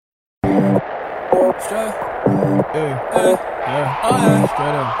Hey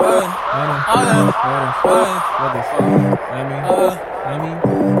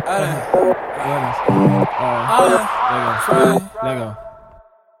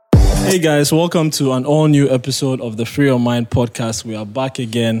guys, welcome to an all new episode of the Free Your Mind podcast. We are back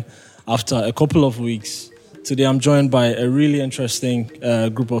again after a couple of weeks. Today I'm joined by a really interesting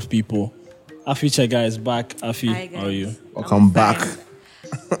group of people. Afi Chega is back. Afi, how are you? Welcome back.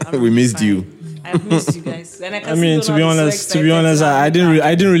 We missed you. I've missed you guys. And I mean, to be honest, I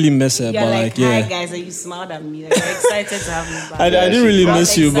didn't really miss it. You're but like, yeah. hi guys, and you smiled at me. Like, you're excited to have me back. I didn't really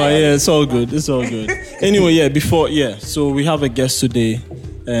miss you, but excited. yeah, it's all good. It's all good. Anyway, so we have a guest today,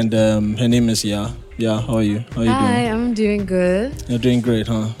 and her name is Ya. Ya, how are you? How are you Hi, doing? I'm doing good. You're doing great,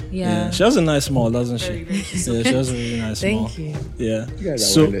 huh? Yeah. She has a nice smile, doesn't she? Very, very Yeah, she has a really nice smile. Thank you. Yeah. You guys are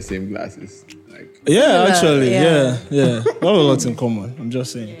So, wearing the same glasses. yeah, actually, Yeah. yeah. We have a lot in common. I'm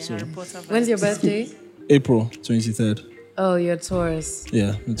just saying. So, When's your birthday? April 23rd. Oh, you're a Taurus.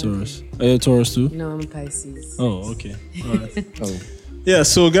 Yeah, I'm Taurus. Are you a Taurus too? No, I'm a Pisces. Oh, okay. All right. Oh. Yeah,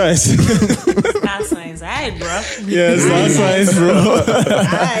 so guys. Star signs. Hi, bro. Yes, that's nice, bro.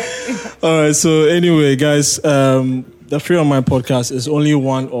 Hi. All right, so anyway, guys, the Free On Mind podcast is only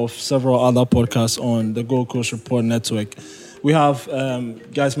one of several other podcasts on the Gold Coast Report Network. We have,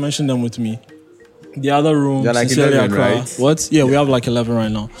 guys, mention them with me. The other room, They're like Sincerely 11, Accra. right? What? Yeah, we have like 11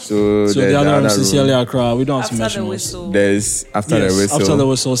 right now. So The other room, Sincerely room. Accra. We don't have to After mention the what's- whistle. There's after Yes, the whistle. After the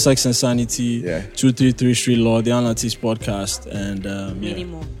Whistle, Sex and Sanity, Yeah. 233 Street Law, the Analytics podcast, and Many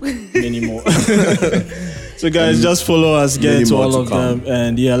more. many more. So guys, just follow us, get Many into more all to of come. them,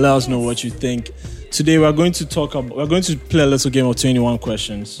 and yeah, let us know what you think. Today we're going to play a little game of 21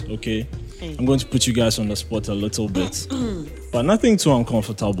 questions, okay? Hey. I'm going to put you guys on the spot a little bit, but nothing too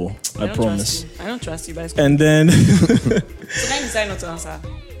uncomfortable, I promise. I don't trust you, but it's cool. And then, So can you decide not to answer?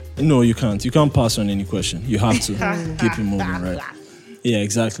 no, you can't. You can't pass on any question. You have to keep it moving, right? Yeah,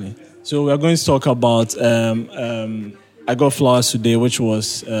 exactly. So we are going to talk about I Got Flowers Today, which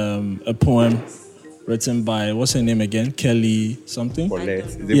was a poem written by, what's her name again? Kelly something? Paulette.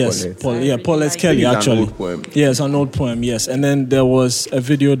 Is it Yes, Paulette? Paulette Kelly, It's an actually. old poem. Yes, an old poem, yes. And then there was a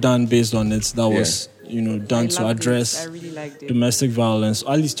video done based on it that was, done to loved it. address I really liked it. domestic violence.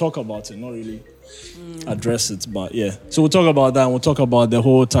 At least talk about it, not really address it, but yeah. So we'll talk about that, and we'll talk about the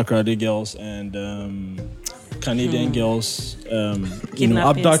whole Takoradi girls and Canadian girls, Kidnapping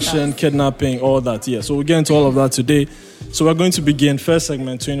abduction, stuff. kidnapping, all that. Yeah. So we'll get into all of that today. So we're going to begin first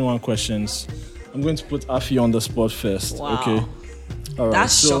segment, 21 questions. I'm going to put Afi on the spot first. Wow. Okay. All right.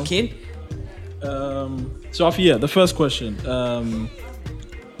 That's so, shocking. So Afi, yeah, the first question.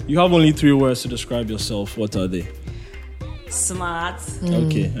 You have only 3 words to describe yourself. What are they? Smart.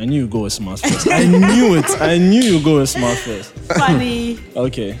 Okay, I knew you go with smart first. I knew it. I knew you go with smart first. Funny.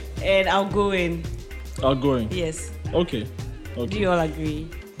 Okay, And outgoing. outgoing. Yes. Okay. Do you all agree?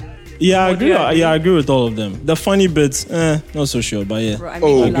 Yeah, I What do agree. you agree? Yeah, I agree with all of them. The funny bits, not so sure, but yeah. Bro, I make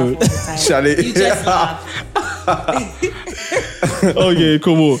Oh, you laugh all the time. Charlie. You just laugh. Okay,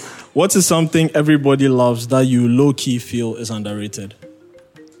 cool. What is something everybody loves that you low-key feel is underrated?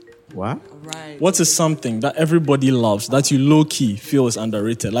 What? Right. What is something that everybody loves that you low-key feel is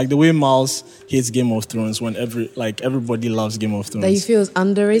underrated? Like the way Miles hates Game of Thrones when everybody loves Game of Thrones. That you feel is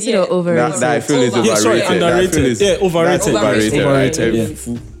underrated Yeah. or overrated? That I feel is Yeah, overrated. sorry, That I feel underrated. is- Yeah, overrated. That's overrated. Overrated, yeah.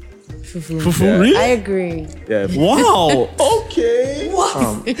 Fufu. Fufu, Yeah. really? I agree. Yeah. Wow. Okay.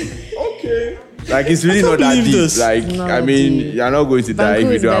 Okay. Like it's really I not can't that believe deep. this. Like Not I mean, deep. you're not going to die if Banku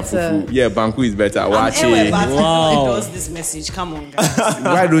you is don't have better. fufu. Yeah, Banku is better. Watch Anyway, it. but Wow. endorse this message. Come on, guys.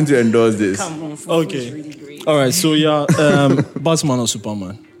 Why don't you endorse this? Come on. Fufu Okay. is really great. All right. So yeah, Batman or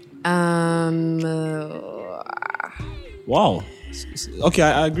Superman? Wow. Okay,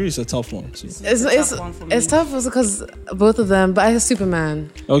 I agree. It's a tough one. So. It's tough one for me. it's tough also because both of them, but I have Superman.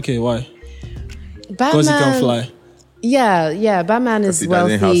 Okay, why? Batman. Because he can fly. Yeah. Batman is he doesn't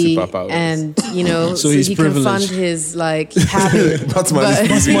have wealthy, superpowers. and so he's he can fund privileged. his habit. Batman is But-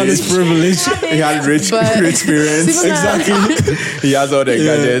 Batman is privileged. He has rich But parents. Superman- He has all the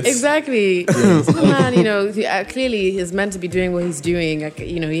gadgets. Exactly. Superman, clearly is meant to be doing what he's doing. Like,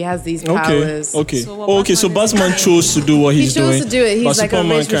 he has these powers. Okay. So what Okay. So Batman Batman chose to do what He he's chose doing. to do it. He's but like a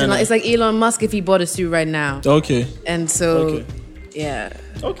Superman race kinda- It's like Elon Musk if he bought a suit right now. Okay. And so, Okay. yeah.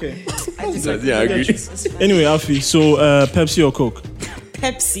 Okay. Yeah, I agree. Anyway, Afi. So Pepsi or Coke?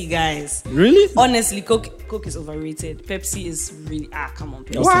 Pepsi, guys. Really? Honestly, Coke is overrated. Pepsi is really come on,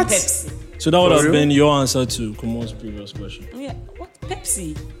 Pepsi. What? Pepsi. So that would For have real? been your answer to Kumo's previous question. Yeah, what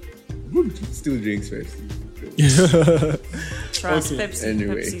Pepsi? Who still drinks Pepsi? Trust Okay. Pepsi.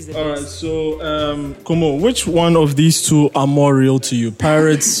 Anyway. Pepsi is the All right. best. So Kumo, which one of these two are more real to you,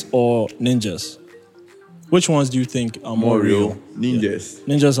 pirates or ninjas? Which ones do you think are more real? Ninjas.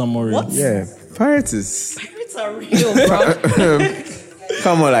 Ninjas are more real. Yeah. Pirates is... Pirates are real, bro.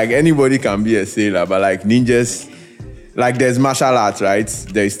 Come on, like anybody can be a sailor, but like ninjas... Like there's martial arts, right?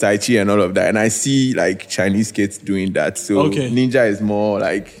 There's Tai Chi and all of that. And I see like Chinese kids doing that. So ninja is more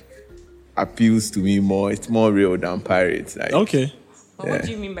like... appeals to me more. It's more real than pirates. Like, okay. But what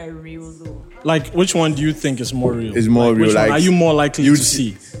do you mean by real though? Like, which one do you think is more real? It's more real. Which one like, are you more likely to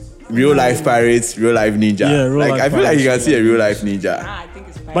see? Real life pirates, real life ninja. Yeah, real like life I feel like you can pirates, see a real life ninja. I think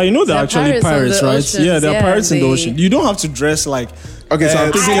it's pirates. But you know they're actually pirates on pirates, the right? oceans, Yeah, they're yeah, pirates in the they- ocean. You don't have to dress like. Okay, so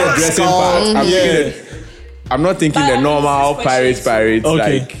I'm thinking the dressing part. I'm not thinking But the I mean, normal this question pirates,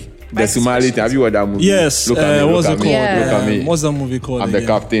 Okay. like the Somali thing. Have you watched that movie? Yes. Look at me, what's look it at me, called? Yeah. look at me. What's that movie called? I'm the again?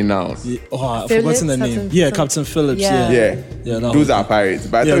 captain now. Yeah, oh, I've Phillips, forgotten the name. Captain Yeah, Phillips. Captain Phillips. Yeah. Yeah. Yeah, that those one. are pirates.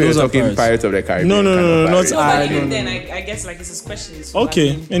 But I Yeah, thought you were those are talking pirates. Pirates of the Caribbean. No, kind of not pirates. No, I but don't even know. then, I guess like it's his question. So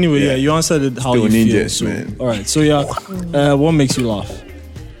Okay. I mean, Anyway, Yeah. yeah, you answered it how Still you feel. ninjas, So, man. all right. So yeah, what makes you laugh?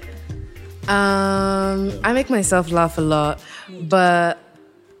 I make myself laugh a lot, but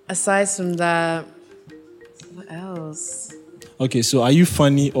aside from that, what else? Okay, so are you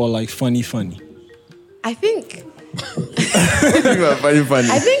funny or like funny? I think You are funny.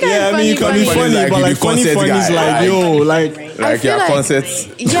 I think Yeah, I'm I mean, you can be funny. funny, Like but you like be funny concert is guy, like, like- yo, like Like feel your like- concerts.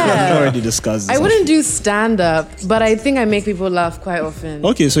 I Yeah, already discussed this. I wouldn't do stand up, but I think I make people laugh quite often.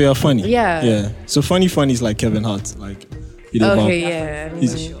 Okay, so you're funny. Yeah. Yeah. So funny is like Kevin Hart. Like, you know. Okay, yeah. I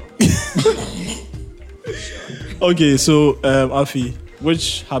mean, Okay, so Afi,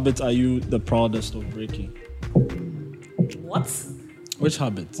 which habit are you the proudest of breaking? what? Which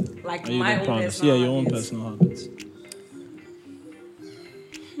habit? Like Are you my the own proudest? personal Yeah, your own habits. personal habits.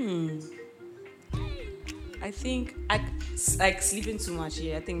 I think like sleeping too much.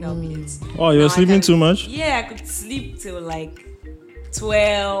 Yeah, I think that'll be it. Oh, you're Now I sleeping can- too much? Yeah, I could sleep till like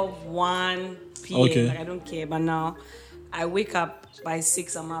 12, 1 p.m. Okay. Like I don't care. But now I wake up by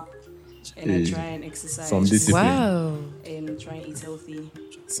 6. I'm up and I Hey, try and exercise. some discipline. wow. And try and eat healthy.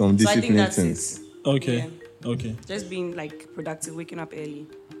 Some So I think discipline that's things. it. Okay. Yeah. Okay. Just being like productive, waking up early.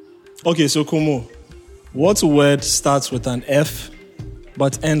 Okay, so Kumo, what word starts with an F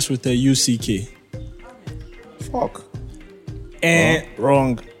but ends with a UCK? Fuck.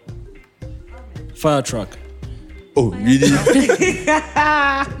 Wrong. Fire truck. Oh, really?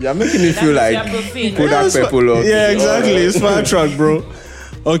 You're making me feel like You're profane. Kodak Pepper. Yeah, exactly. It's fire truck, bro.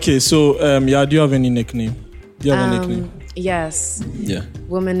 Okay, so yeah, do you have any nickname? Do you have a nickname? Yes, Yeah.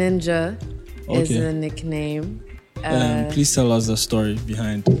 Woman Ninja is Okay. a nickname. Please tell us the story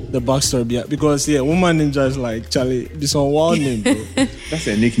behind the backstory behind, because Woman Ninja is like Charlie. This one wild name, bro. That's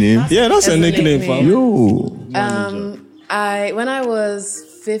a nickname. Yeah, that's a That's a nickname, nickname. fam. Yo. When I was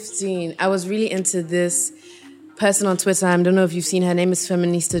 15, I was really into this person on Twitter. I don't know if you've seen her name is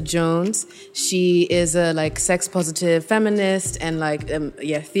Feminista Jones. She is a like sex positive feminist and like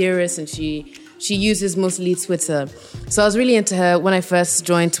theorist, and she uses mostly Twitter. So I was really into her when I first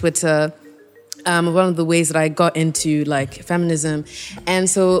joined Twitter. One of the ways that I got into like feminism, and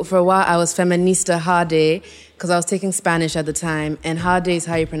so for a while I was Feminista Jade because I was taking Spanish at the time, and Jade is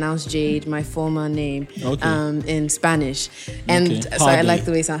how you pronounce Jade, my former name, in Spanish, and Okay. so I Jade. like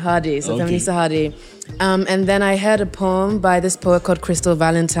the way it sounds Jade, so Okay. Feminista Jade. And then I heard a poem by this poet called Crystal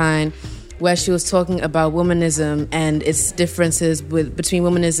Valentine, where she was talking about womanism and its differences between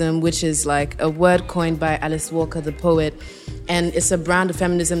womanism, which is like a word coined by Alice Walker, the poet, and it's a brand of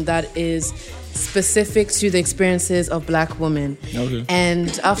feminism that is specific to the experiences of Black women. Okay.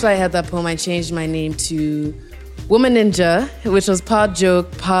 And after I heard that poem, I changed my name to Woman Ninja, which was part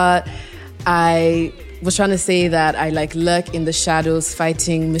joke, part I was trying to say that I like lurk in the shadows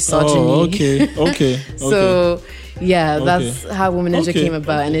fighting misogyny. Oh, okay. So yeah, that's how Woman Ninja Okay, came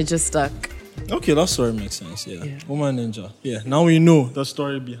about, and it just stuck. Okay, that story makes sense. Yeah. Woman Ninja. Yeah. Now we know the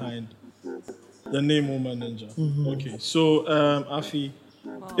story behind the name Woman Ninja. Okay. So, Afi,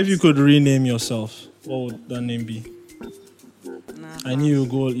 if you could rename yourself, what would that name be? I knew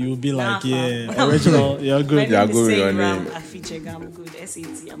you would be like, Nah, original. You're good. Yeah, My go with your name name. is Afichega, I'm good.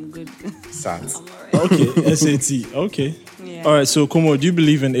 SAT, I'm good. Sat. I'm alright. Okay. SAT. Okay. Yeah. All right. So, Kumo, do you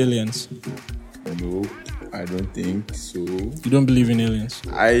believe in aliens? No, I don't think so. You don't believe in aliens?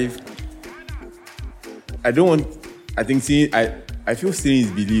 I don't want. I think seeing. I feel seeing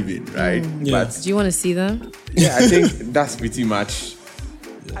is believing, right? Yeah. But Do you want to see them? yeah, I think that's pretty much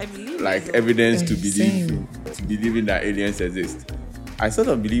I believe like it. evidence to Same. believing that aliens exist. I sort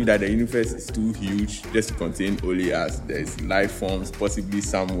of believe that the universe is too huge just to contain only us. There's life forms possibly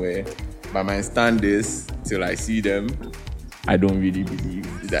somewhere. But my stand is till I see them, I don't really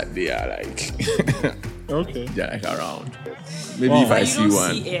believe that they are like Okay. they're like around. Maybe Wow. if I But you see don't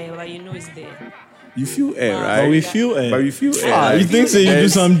one. see air, but you know it's there. You feel air, right? But we feel air. But we feel air. You think so? You do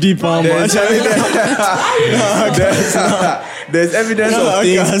some deep man. There's evidence of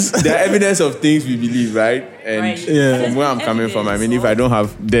things. There are evidence of things we believe, right? And from where I'm coming from, I mean, if I don't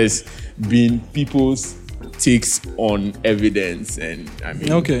have, there's been people's takes on evidence, and I mean,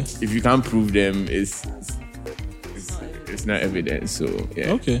 if you can't prove them, it's not evidence. So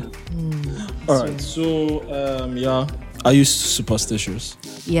yeah. Okay. All right. So are you superstitious?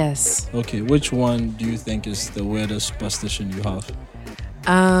 Yes. Okay. Which one do you think is the weirdest superstition you have?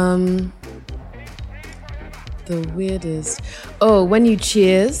 The weirdest. Oh, when you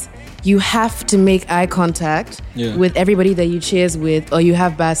cheers, you have to make eye contact with everybody that you cheers with, or you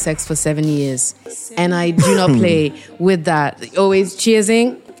have bad sex for 7 years. And I do not play with that. Always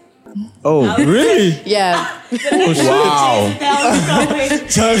cheersing. Oh, really? Yeah. Wow.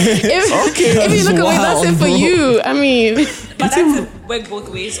 If you look away, that's it for you. I mean, but that's work both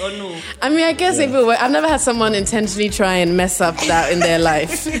ways, or no? I mean, I guess if it were, I've never had someone intentionally try and mess up that in their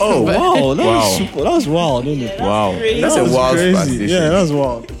life. Oh, wow. That was wild, isn't it? Wow. That's a wild superstition. Yeah, that's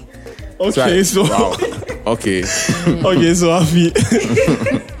wild. Okay, so... Wow. Okay. Okay, so Afi,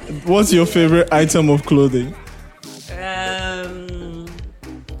 what's your favorite item of clothing?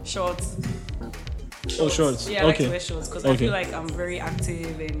 Shorts. Oh, shorts. Yeah, I like to wear shorts because I feel like I'm very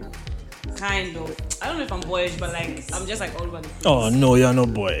active and kind of, I don't know if I'm boyish, but like I'm just like all over the place. Oh no, you're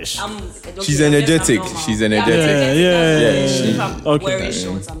not boyish. She's energetic. She's energetic. If I'm wearing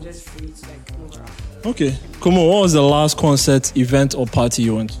shorts, I'm just free to like move around. Okay. Come on, what was the last concert, event, or party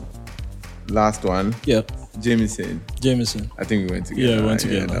you went to? Last one? Yeah. Jameson. I think we went together. Yeah, we went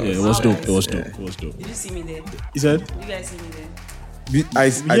together. Yeah, it was dope. It was dope. Did you see me there? You said? You guys see me there? I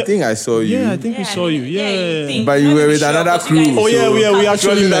think I saw you. Yeah, I think we saw you. Yeah. But you were with another crew. Oh yeah, we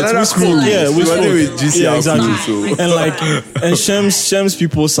actually met. We spoke. Yeah, we spoke with GCL. Yeah, exactly. Crew, so. And Shem's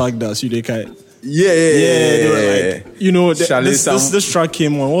people sacked us. You they kind. Yeah. They were like, you know, this track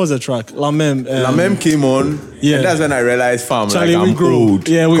came on. What was the track? La Meme came on. Yeah, and that's when I realized, fam, Charlie, like I'm old.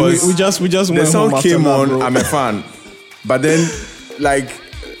 Yeah, we just the song came on. Bro. I'm a fan, but then like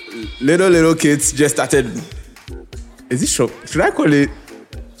little kids just started. Is this shop? Should I call it?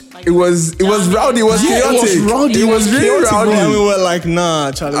 It was rowdy. It was chaotic. It was rowdy. It was really rowdy. And we were like,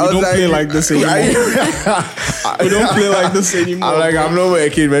 nah, Charlie, we don't play like this anymore. We don't play like this anymore. I'm like, I'm not a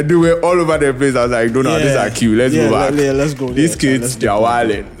kid, man. Do it all over the place. I was like, no, these are cute. Let's go back. Yeah, let's go. These kids, they're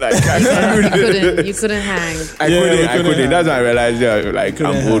wilding. Like, you couldn't hang. I couldn't. That's when I realized, like,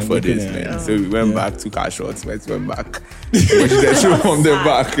 I'm old for this, man. So we went back, took our shots, went back. Watched the show from the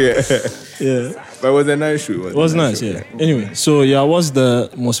back. Yeah. But it was a nice show. It was nice, yeah. Anyway, so what's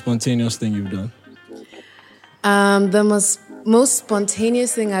the most spontaneous thing you've done? The most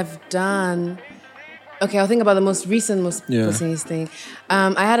spontaneous thing I've done. Okay, I'll think about the most recent spontaneous thing.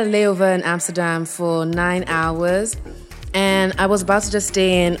 I had a layover in Amsterdam for 9 hours, and I was about to just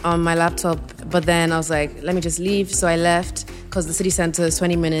stay in on my laptop, but then I was like, let me just leave. So I left because the city center is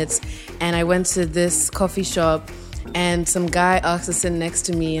 20 minutes, and I went to this coffee shop. And some guy asked to sit next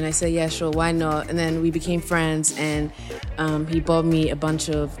to me, and I said, yeah, sure, why not? And then we became friends, and he bought me a bunch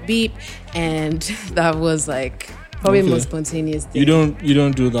of beep, and that was like probably the most spontaneous thing. You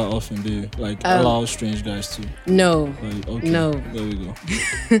don't do that often, do you? Like allow strange guys to? No. Like, no. There we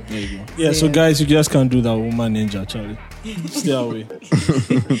go. Yeah, so guys, you just can't do that, woman ninja, Charlie. Stay away.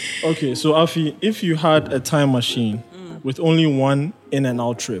 Okay, so Afi, if you had a time machine with only one in and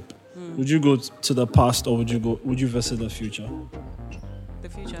out trip, would you go to the past, or would you visit the future? The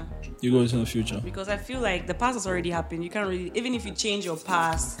future. You go to the future. Because I feel like the past has already happened. You can't really, even if you change your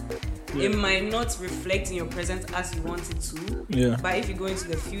past, it might not reflect in your present as you want it to. Yeah. But if you go into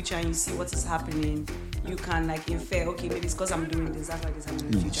the future and you see what is happening, you can like infer, okay, maybe it's because I'm doing this, that's why this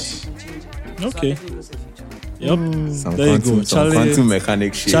happening in the future, so you can change it. Okay. So I definitely go to the future. Yep. There you go. Some quantum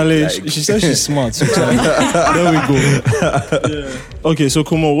mechanic shit. Charlie, she says she's smart. So Charlie, there we go. Yeah. Okay, so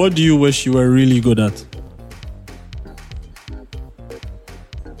Kumo, what do you wish you were really good at?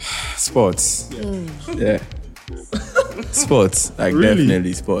 Sports. Yeah. Sports. Like Really?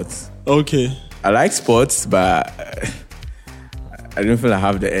 definitely sports. Okay. I like sports, but I don't feel I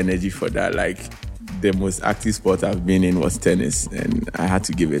have the energy for that. Like the most active sport I've been in was tennis, and I had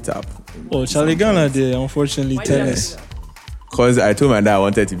to give it up. Oh, Charlie Ghana did, unfortunately, tennis. Because I told my dad I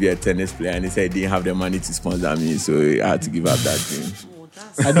wanted to be a tennis player, and he said he didn't have the money to sponsor me, so I had to give up that dream.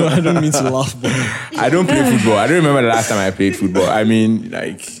 I don't mean to laugh, but I don't play football. I don't remember the last time I played football. I mean,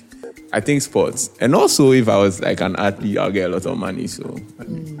 like, I think sports. And also, if I was like an athlete, I'll get a lot of money, so.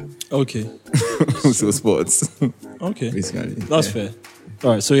 okay. So sports. Okay. Basically. That's fair.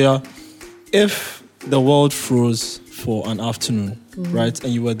 All right, so if the world froze for an afternoon, right?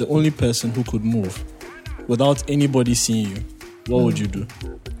 And you were the only person who could move without anybody seeing you, what would you do?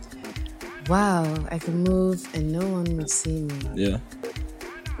 Wow, I could move and no one would see me. Yeah.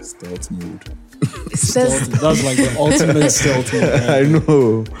 Stealth mode. That's like the ultimate stealth mode. Right? I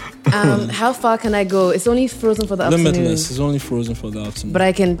know. How far can I go? It's only frozen for the afternoon. Limitless. It's only frozen for the afternoon. But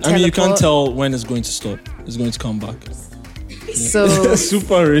I can teleport. I mean, you can't tell when it's going to stop. It's going to come back. So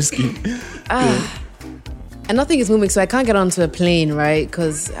super risky. And nothing is moving, so I can't get onto a plane, right?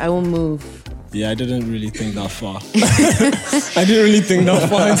 Because I won't move. Yeah, I didn't really think that far. I didn't really think that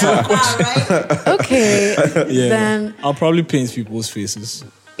far into the question. Okay. Yeah. Then I'll probably paint people's faces.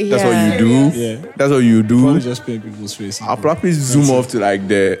 That's what you do? Yeah. That's what you do? Probably just paint people's faces. I'll probably zoom off to like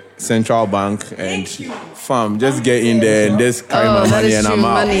the central bank and fam, just get in there and just carry my money and I'm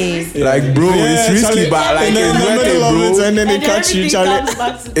out. Like, bro, it's risky, but like, it's worth it, bro. And then they catch you, Charlie.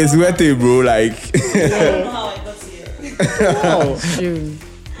 It's worth it, bro. Like, True.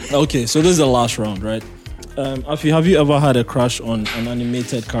 Okay, so this is the last round, right? Afi, have you ever had a crush on an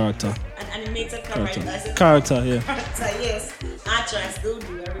animated character? An animated character. Character, yeah. Character, yes. Archer, I still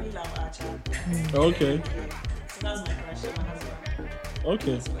do. I really love Archer. Okay. So that's my crush on my husband.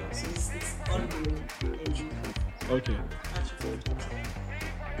 Okay. So it's ongoing. Okay. Archer.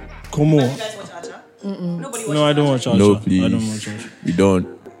 Como? You guys watch Archer? Nobody watches No, I don't watch Archer. no, please. I don't watch Archer. We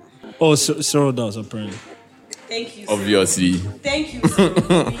don't. Oh, Cyril does, apparently. Thank you. Obviously. Thank you.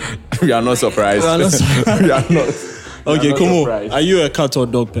 Sir. We are not surprised. We are not surprised. We are not. Okay, not Como, surprised. are you a cat or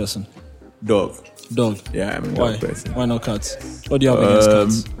dog person? Dog. Dog. Yeah, I'm a Why? dog person. Why not cats? What do you have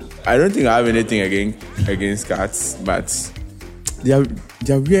against cats? I don't think I have anything against cats, but they are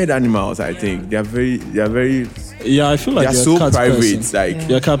weird animals. I think they are very Yeah, I feel like they are you're so a cat private. person. Like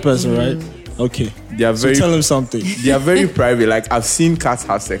You're a cat person, right? Okay. they are So very tell him something. they are very private. Like I've seen cats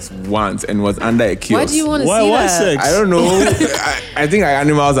have sex once and was under a kiosk. Why do you want to Why? see Why that? sex? I don't know. I think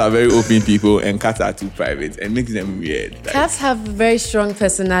animals are very open people and cats are too private and makes them weird. Like, Cats have very strong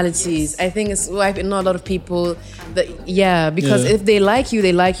personalities. I think it's why not a lot of people because if they like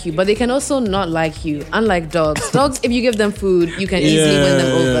you, but they can also not like you. Unlike dogs. Dogs, if you give them food, you can easily win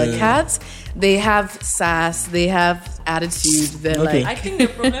them over. Yeah. Cats, they have sass, they have attitude. They're Okay. I think the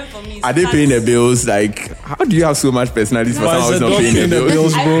problem for me is are they paying the bills? Like, how do you have so much personality for Why is someone the who's not dog paying the paying the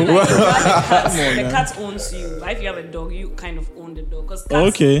bills? bills? I feel bro. like the cat owns you. Like if you have a dog, you kind of own the dog. Because cats,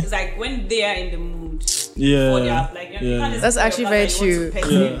 Okay. it's like when they are in the mood. Yeah. Or they are, like, you can't just That's tell actually your very cat that you want to true.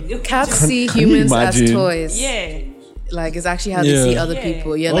 pet them. You Cats just- see humans as imagine? toys. Yeah. Like it's actually how they see other Yeah.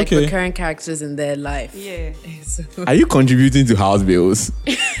 people. Yeah, like Okay. recurring characters in their life. Yeah. Are you contributing to house bills?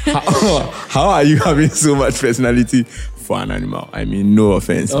 How are you having so much personality for an animal? I mean, no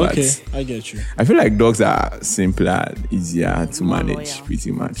offense, Okay, but I get you. I feel like dogs are simpler, easier to More manage, loyal.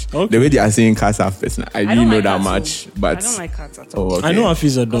 pretty much. Okay. The way they are saying cats have personality, I I didn't don't know like that cats, much, though. but I don't like cats at all. oh, okay. I know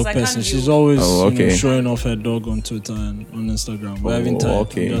Afi's a dog Because I can't person. deal She's with- always Oh, okay. showing off her dog on Twitter and on Instagram. We're having time.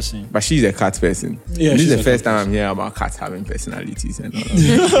 okay. I'm just saying. But she's a cat person. Yeah, this she's is a the first cat time I'm hearing about cats having personalities and all of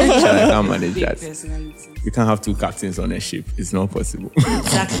that. I can't manage Big that. personality. You can't have two captains on a ship. It's not possible.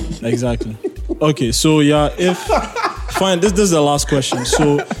 Exactly. Exactly. Okay, so yeah, fine, this is the last question.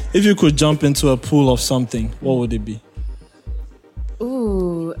 So if you could jump into a pool of something, what would it be?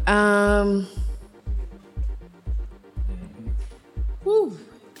 Ooh,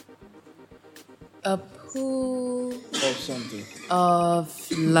 a pool Of something.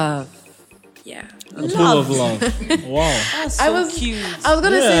 of love. Yeah. A pool of love. Wow. That's I so was cute. I was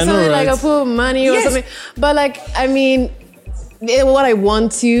gonna Yeah, say I know, something like right? a pool of money or Yes. something, but like I mean, what I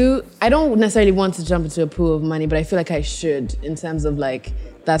want to, I don't necessarily want to jump into a pool of money, but I feel like I should in terms of like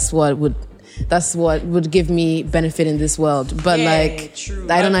that's what would give me benefit in this world. But Yeah, like true.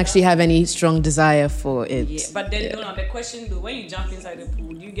 I don't actually have any strong desire for it. Yeah, but then no, the question though, when you jump inside the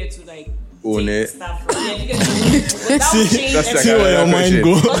pool, you get to like Own take it. stuff from you get to without change That's everything. See where your mind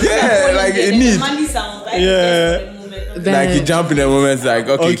goes. Yeah, like it needs. Money sound like Yeah. Like you jump in the moment, it's like,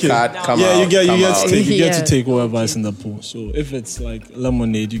 okay, cat, come Yeah, out. you get come to out. take Yeah. to take whatever is in the pool. So if it's like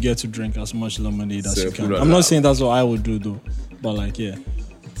lemonade, you get to drink as much lemonade as So you can. pool of I'm not love. saying that's what I would do though, but like yeah,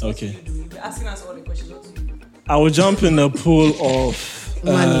 okay. You're asking us all the questions. What do you do? I would jump in a pool of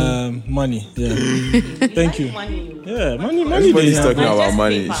money. Yeah, thank you. Money. Yeah, money. Everybody's they talking have. about Just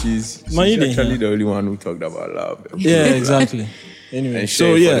money. paper. She's Money they actually have. the only one who talked about love. Yeah, exactly. Anyway, And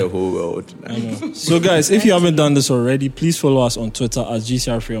so share yeah. for the whole world. So guys, if you haven't done this already, please follow us on Twitter at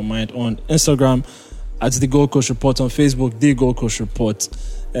GCR for Your Mind, on Instagram at The Gold Coast Report, on Facebook The Gold Coast Report,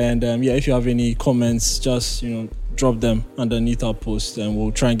 and if you have any comments, just drop them underneath our post and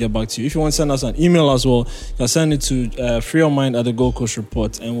we'll try and get back to you. If you want to send us an email as well, you can send it to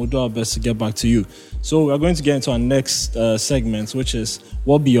freeyourmind@thegoldcoastreport and we'll do our best to get back to you. So we're going to get into our next segment, which is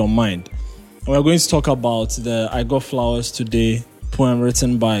What Be Your Mind? And we're going to talk about the I Got Flowers Today poem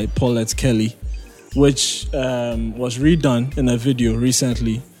written by Paulette Kelly, which was redone in a video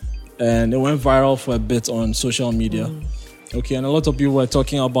recently and it went viral for a bit on social media. Okay, and a lot of people were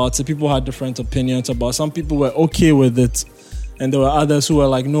talking about it. People had different opinions about. Some people were okay with it, and there were others who were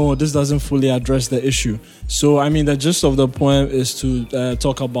like, "No, this doesn't fully address the issue." So, I mean, the gist of the poem is to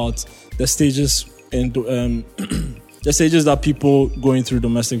talk about the stages in the stages that people going through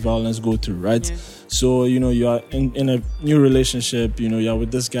domestic violence go through, right? Yeah. So, you know, you are in a new relationship. You know, you're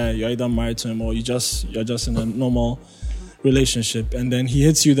with this guy. You're either married to him or you're just in a normal relationship, and then he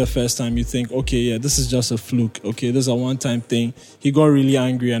hits you the first time. You think, okay, yeah, this is just a fluke. Okay, this is a one-time thing. He got really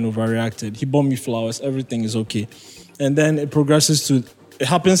angry and overreacted. He bought me flowers. Everything is okay. And then it progresses to, it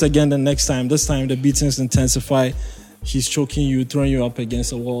happens again the next time. This time the beatings intensify. He's choking you, throwing you up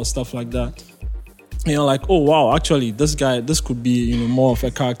against a wall, stuff like that. And you're like, oh wow, actually this guy, this could be, you know, more of a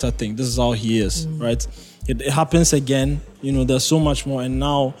character thing. This is how he is, right? It happens again. You know, there's so much more, and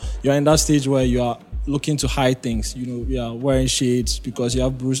now you're in that stage where you are looking to hide things. You know, you are wearing shades because you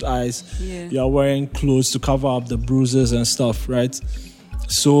have bruised eyes. Yeah. You are wearing clothes to cover up the bruises and stuff, right?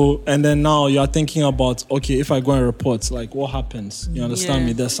 So, and then now you are thinking about, okay, if I go and report, like what happens? You understand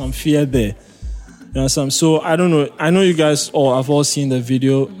me? There's some fear there. You understand? So I don't know. I know you guys have all seen the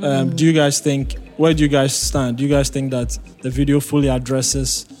video. Do you guys think, where do you guys stand? Do you guys think that the video fully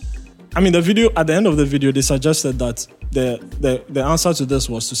addresses? I mean, the video, at the end of the video, they suggested that the answer to this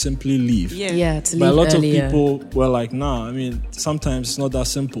was to simply leave. Yeah, to leave. But a lot earlier. of people were like, nah, I mean, sometimes it's not that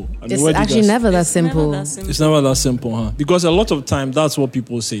simple. I mean, it's actually never that simple. It's never that simple, huh? Because a lot of time, that's what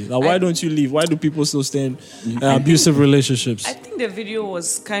people say. Like, why don't you leave? Why do people still stay in abusive relationships? I think the video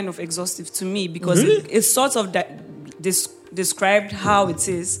was kind of exhaustive to me because it sort of described how it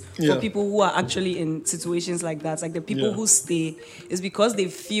is for people who are actually in situations like that. Like the people who stay is because they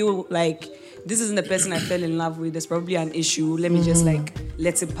feel like this isn't the person I fell in love with. There's probably an issue. Let me just like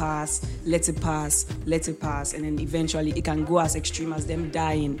let it pass. And then eventually it can go as extreme as them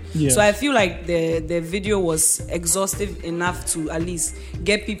dying. Yeah. So I feel like the video was exhaustive enough to at least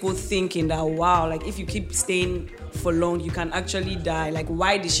get people thinking that, wow, like if you keep staying for long, you can actually die. Like,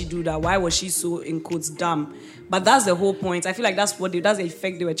 why did she do that? Why was she so, in quotes, dumb? But that's the whole point. I feel like that's the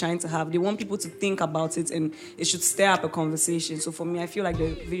effect they were trying to have. They want people to think about it and it should stir up a conversation. So for me, I feel like the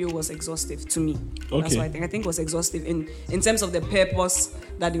video was exhaustive to me. Okay. That's what I think. I think it was exhaustive in terms of the purpose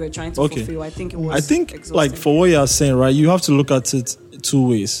that they were trying to fulfill. I think it was exhaustive. Like, for what you're saying, right, you have to look at it two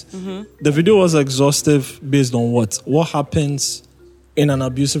ways. The video was exhaustive based on what? What happens in an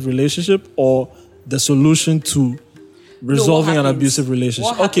abusive relationship or the solution to resolving an abusive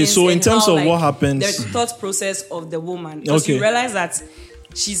relationship. Okay, so in terms of what happens, the thought process of the woman. Because you realize that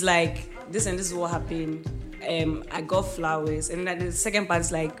she's like, this and this is what happened. I got flowers. And then the second part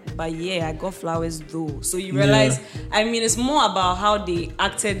is like, but yeah, I got flowers though. So you realize, I mean, it's more about how they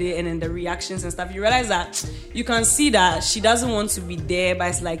acted it and then the reactions and stuff. You realize that you can see that she doesn't want to be there, but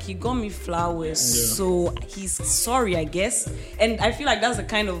it's like, he got me flowers. So he's sorry, I guess. And I feel like that's the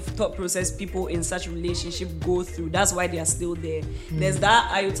kind of thought process people in such a relationship go through. That's why they are still there. There's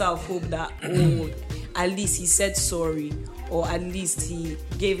that iota of hope that, oh, at least he said sorry, or at least he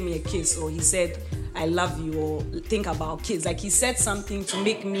gave me a kiss, or he said, I love you, or think about kids. Like, he said something to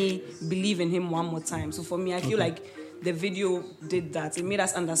make me believe in him one more time. So for me, I feel like the video did that. It made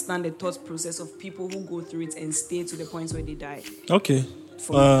us understand the thought process of people who go through it and stay to the point where they die. Okay.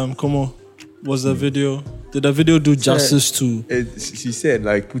 Como, was the video, did the video do justice to? She said,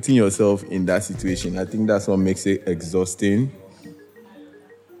 like, putting yourself in that situation. I think that's what makes it exhausting.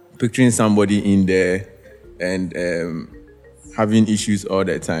 Picturing somebody in there and having issues all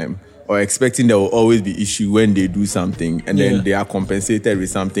the time, or expecting there will always be issue when they do something, and then they are compensated with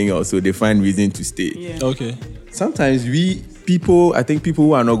something else, so they find reason to stay. Yeah. Okay. Sometimes I think people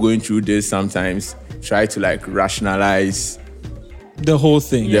who are not going through this sometimes try to like rationalize the whole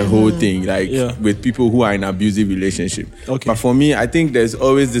thing. The whole thing, like with people who are in abusive relationship. Okay. But for me, I think there's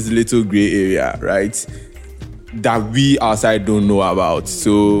always this little gray area, right, that we outside don't know about.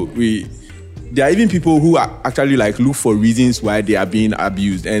 So there are even people who are actually like look for reasons why they are being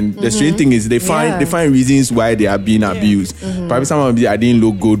abused, and the strange thing is they find reasons why they are being abused. Probably some of them, I didn't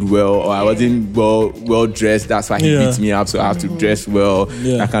look good or I wasn't well dressed. That's why he beats me up, so I have to dress well.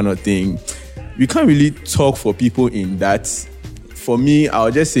 That kind of thing. We can't really talk for people in that. For me,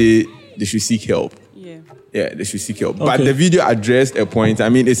 I'll just say they should seek help. yeah, they should seek help. Okay. But the video addressed a point. I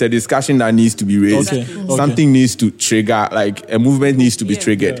mean, it's a discussion that needs to be raised. Okay. Something needs to trigger, like a movement needs to be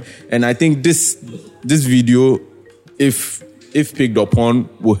triggered. Yeah. And I think this video, if picked upon,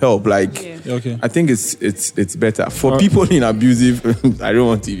 will help. Like, I think it's better for people in abusive. I don't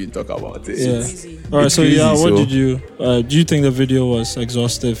want to even talk about it. Yeah. All right. So what did you do? You think the video was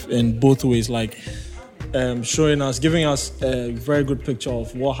exhaustive in both ways? Like, giving us a very good picture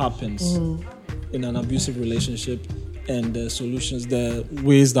of what happens in an abusive relationship and the solutions, the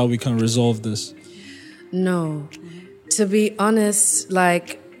ways that we can resolve this? No. To be honest,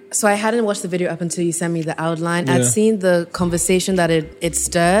 so I hadn't watched the video up until you sent me the outline. I'd seen the conversation that it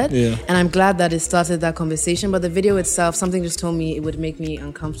stirred, and I'm glad that it started that conversation. But the video itself, something just told me it would make me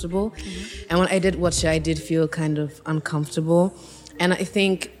uncomfortable. And when I did watch it, I did feel kind of uncomfortable. And I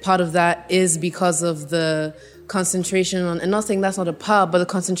think part of that is because of the concentration on, and not saying that's not a part, but the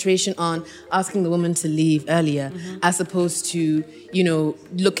concentration on asking the woman to leave earlier, as opposed to,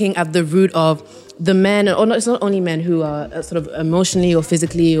 looking at the root of the men, or not, it's not only men who are sort of emotionally or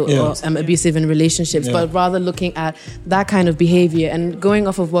physically or abusive in relationships, but rather looking at that kind of behavior. And going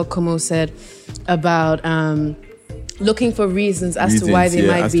off of what Komo said about looking for reasons as to why they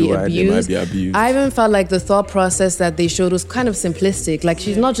might be abused. I even felt like the thought process that they showed was kind of simplistic. Like,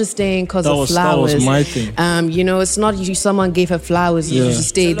 she's not just staying because of flowers. That was my thing. It's not someone gave her flowers, she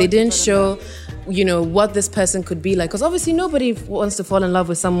stayed. They didn't show, what this person could be like. Because obviously nobody wants to fall in love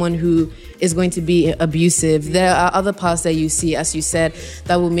with someone who is going to be abusive. There are other parts that you see, as you said,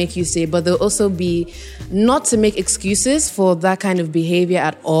 that will make you stay. But there'll also be, not to make excuses for that kind of behavior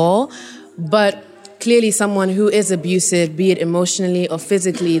at all, but clearly someone who is abusive, be it emotionally or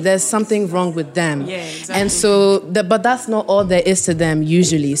physically, there's something wrong with them. Yeah, exactly. And so, but that's not all there is to them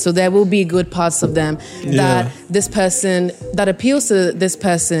usually. So there will be good parts of them that appeals to this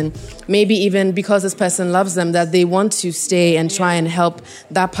person, maybe even because this person loves them, that they want to stay and try and help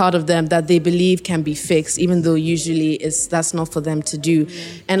that part of them that they believe can be fixed, even though usually that's not for them to do.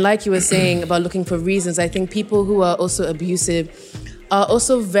 And like you were saying about looking for reasons, I think people who are also abusive are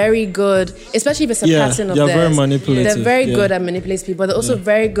also very good, especially if it's a pattern of theirs. They're very manipulative. They're very good at manipulating people. They're also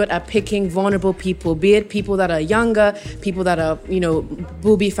very good at picking vulnerable people, be it people that are younger, people that are,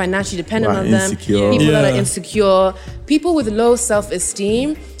 will be financially dependent on them, people that are insecure, people with low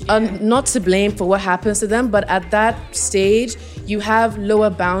self-esteem are not to blame for what happens to them, but at that stage, you have lower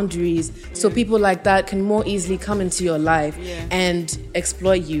boundaries. So people like that can more easily come into your life and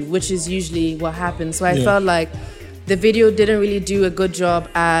exploit you, which is usually what happens. So I felt like the video didn't really do a good job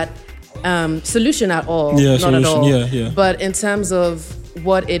at solution at all. Not at all. But in terms of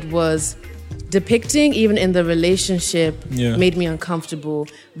what it was depicting, even in the relationship, made me uncomfortable.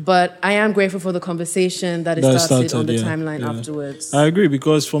 But I am grateful for the conversation that started on the timeline afterwards. I agree,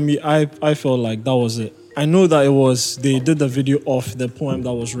 because for me, I felt like that was it. I know that they did the video off the poem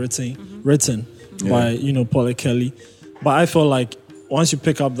that was written by, Paula Kelly. But I felt like once you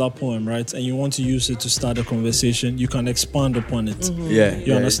pick up that poem, right, and you want to use it to start a conversation, you can expand upon it.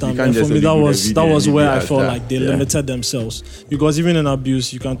 You understand? And for me, that was where I felt like they limited themselves. Because even in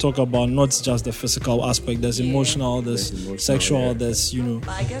abuse, you can talk about not just the physical aspect. There's emotional, there's sexual, there's, But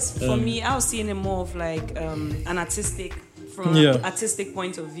I guess for me, I was seeing it more of like an artistic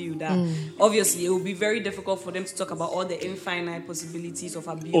point of view, that obviously it will be very difficult for them to talk about all the infinite possibilities of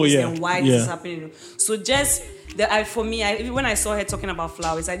abuse and why this is happening. So just for me, when I saw her talking about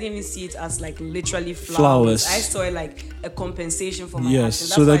flowers, I didn't even see it as like literally flowers. I saw it like a compensation for my actions.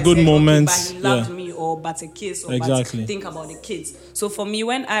 That's so the good moments. But he loved me, or but a kiss, or but think about the kids. So for me,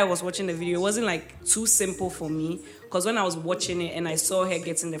 when I was watching the video, it wasn't like too simple for me. Because when I was watching it and I saw her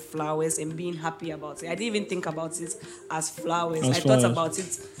getting the flowers and being happy about it, I didn't even think about it as flowers. I thought about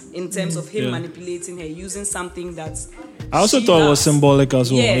it in terms of him manipulating her, using something that I also thought it was symbolic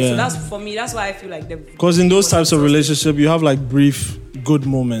as well. So that's for me. That's why I feel like because in those types of relationship, you have like brief good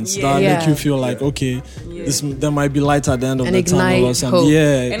moments that make you feel like there might be light at the end of the tunnel or something. Hope.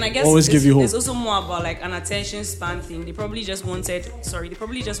 And I guess always give you hope. It's also more about like an attention span thing. They probably just wanted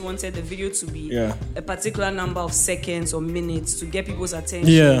the video to be a particular number of seconds or minutes to get people's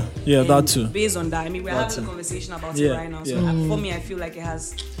attention. That too. Based on that, I mean, we're having a conversation about it right now. So for me, I feel like it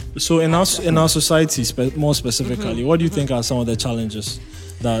has. So in our society, more specifically, what do you think are some of the challenges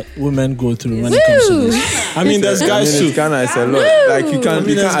that women go through when it comes to this? I mean, there's guys too. It's a lot. Like you can't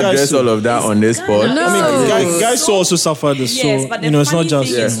address all of that on this pod. No. I mean, guys also suffer this. Yes, so but the it's not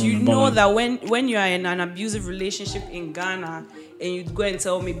just. Thing is, know that when you are in an abusive relationship in Ghana, and you go and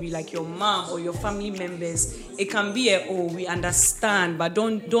tell maybe like your mom or your family members, it can be we understand, but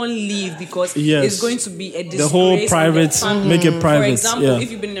don't leave because it's going to be a disgrace. The whole private, make it private. For example,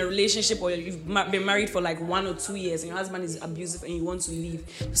 if you've been in a relationship or you've been married for like 1 or 2 years and your husband is abusive and you want to leave,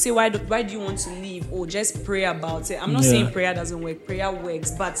 you say, why do you want to leave? Just pray about it. I'm not saying prayer doesn't work. Prayer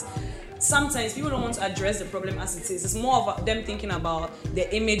works, but sometimes people don't want to address the problem as it is. It's more of them thinking about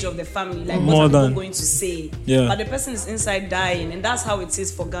the image of the family, like what are people going to say. But the person is inside dying, and that's how it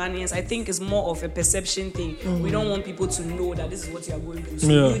is for Ghanaians. I think it's more of a perception thing. We don't want people to know that this is what you are going through.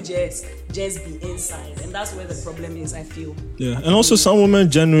 So you just be inside, and that's where the problem is, I feel. And also some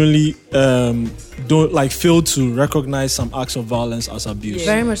women generally don't fail to recognize some acts of violence as abuse.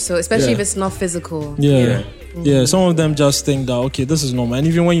 Very much so, especially if it's not physical. Some of them just think that this is normal, and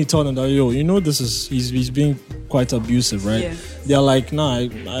even when you tell them that he's being quite abusive, right? They're like, nah, I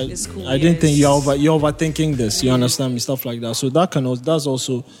didn't think you're overthinking this. You understand me, stuff like that. So that's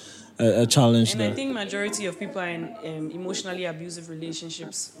also a challenge and there. I think majority of people are in emotionally abusive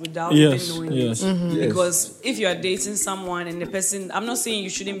relationships without even knowing it. Because if you are dating someone and the person, I'm not saying you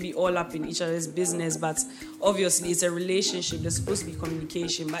shouldn't be all up in each other's business, but obviously it's a relationship. There's supposed to be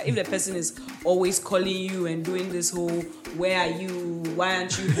communication. But if the person is always calling you and doing this whole, where are you? Why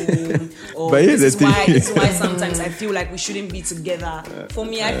aren't you home? Or this is why sometimes I feel like we shouldn't be together. For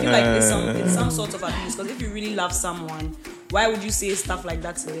me, I feel like it's some sort of abuse. Because if you really love someone, why would you say stuff like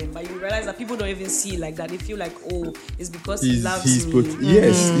that to them? But you realize that people don't even see it like that. They feel like, it's because he loves me.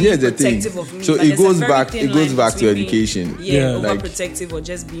 He's the thing. Of me. So but it goes back to education. Overprotective or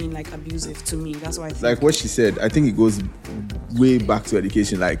just being abusive to me. That's why I think. Like what she said, I think it goes way back to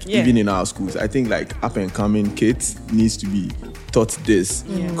education. Even in our schools, I think up and coming kids needs to be taught this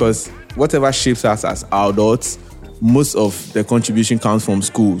because whatever shapes us as adults, most of the contribution comes from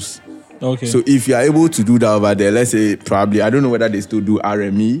schools. Okay. So if you are able to do that over there, let's say probably, I don't know whether they still do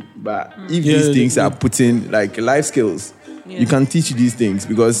RME, but if these things are put in life skills, you can teach these things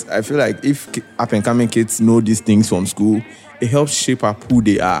because I feel like if up and coming kids know these things from school, it helps shape up who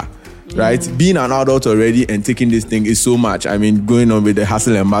they are. Right? Being an adult already and taking this thing is so much. I mean, going on with the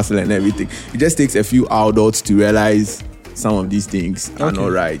hustle and bustle and everything. It just takes a few adults to realize some of these things are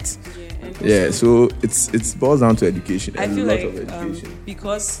not right. So it boils down to education. I feel like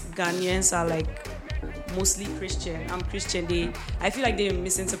because Ghanaians are mostly Christian. I'm Christian. I feel like they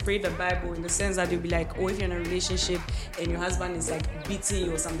misinterpret the Bible in the sense that they'll be like, if you're in a relationship and your husband is beating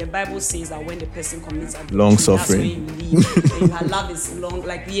you or something, the Bible says that when the person commits adultery, long suffering, that's when you leave. And love is long.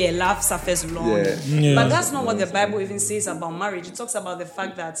 Love suffers long. But that's not what the Bible even says about marriage. It talks about the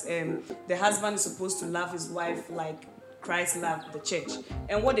fact that the husband is supposed to love his wife like Christ loved the church.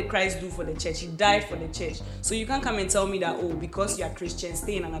 And what did Christ do for the church? He died for the church. So you can't come and tell me that, because you are Christian,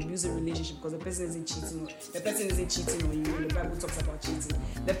 stay in an abusive relationship because the person isn't cheating. The person isn't cheating on you. The Bible talks about cheating.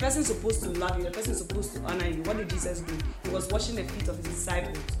 The person is supposed to love you. The person is supposed to honor you. What did Jesus do? He was washing the feet of his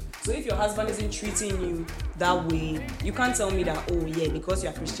disciples. So if your husband isn't treating you that way, you can't tell me that, because you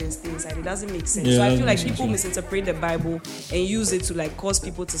are Christian, stay inside. It doesn't make sense. So I feel like people misinterpret the Bible and use it to cause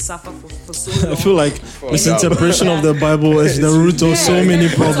people to suffer for so long. I feel like misinterpretation of the Bible is the root of so many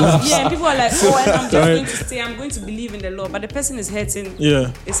problems. And people are like, and I'm just going to stay, I'm going to believe in the Lord. But the person is hurting.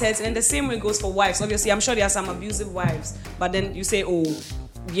 It's hurting. And the same way goes for wives. Obviously, I'm sure there are some abusive wives. But then you say,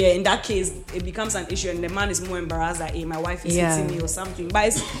 in that case, it becomes an issue, and the man is more embarrassed that my wife is hitting me or something.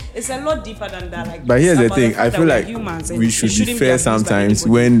 But it's a lot deeper than that. But here's the thing: I feel like we should be fair sometimes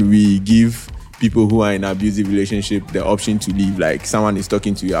when we give people who are in an abusive relationship the option to leave. Like someone is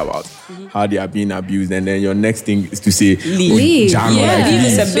talking to you about how they are being abused, and then your next thing is to say, leave.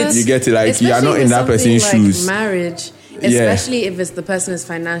 You get it, you are not in that person's shoes. Marriage. Especially if it's the person is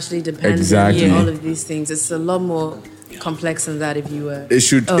financially dependent and all of these things. It's a lot more complex than that if you were. It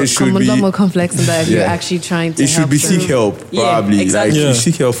should be a lot more complex than that if you're actually trying to. It should be seek help, probably. You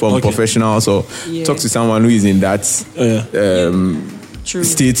seek help from professionals or talk to someone who is in that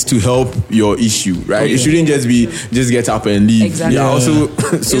state to help your issue, right? It shouldn't just get up and leave. Exactly. You're also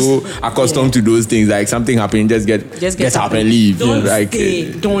so accustomed to those things. Like something happened, just get up and leave. Don't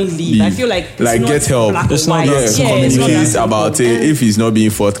stay. Don't leave. I feel like get help. It's not communicate about it. If he's not being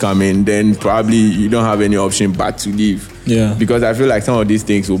forthcoming, then probably you don't have any option but to leave. Because I feel like some of these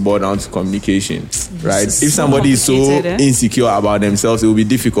things will boil down to communication, right? If somebody is so insecure about themselves, it will be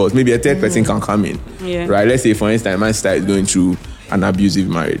difficult. Maybe a third person can come in, right? Let's say, for instance, my sister is going through an abusive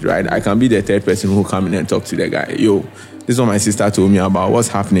marriage, right? I can be the third person who come in and talk to the guy. this is what my sister told me about. What's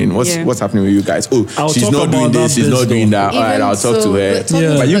happening? What's happening with you guys? Oh, she's not doing this. She's not doing that. All right, I'll talk to her.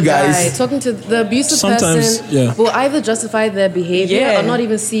 But you guys, talking to the abusive person will either justify their behavior or not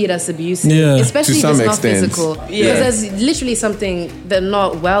even see it as abusive, especially if it's not physical. Because there's literally something that's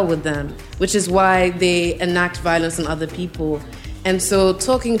not well with them, which is why they enact violence on other people. And so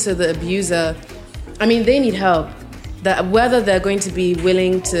talking to the abuser, I mean, they need help. That whether they're going to be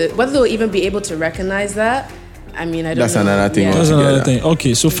willing to, whether they'll even be able to recognize that, I mean, I don't know. That's another thing. That's another thing.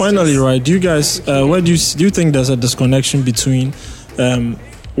 Okay, so finally, right, do you guys, where do you think there's a disconnection between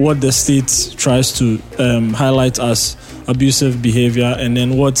what the state tries to highlight as abusive behavior and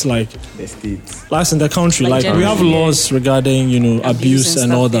then what's like the state, like in the country, like we have laws regarding, you know, abuse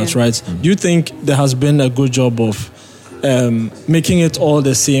and all that, right? Mm-hmm. Do you think there has been a good job of making it all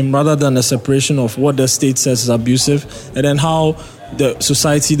the same rather than a separation of what the state says is abusive and then how the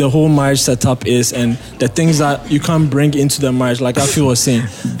society, the whole marriage setup is, and the things that you can't bring into the marriage, like Afi was saying,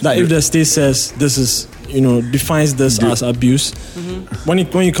 that if the state says this is, you know, defines this as abuse, when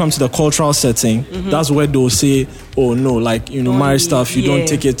you come to the cultural setting, that's where they'll say, oh no, like, you know, marriage stuff, you don't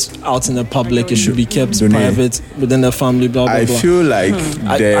take it out in the public, it should be kept private within the family, blah, blah, blah. I feel like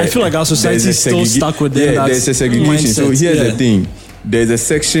I feel like our society is still stuck with that. Yeah, there's a segregation. Mindset. So here's the thing. There's a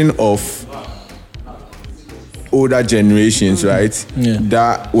section of older generations, right,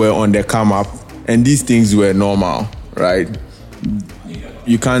 that were on the come up, and these things were normal, right?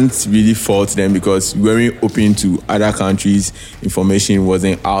 You can't really fault them because we weren't open to other countries. Information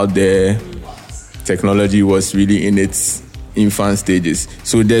wasn't out there. Technology was really in its infant stages.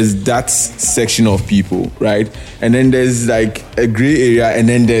 So there's that section of people, right? And then there's like a gray area, and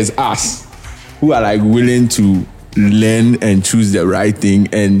then there's us who are like willing to learn and choose the right thing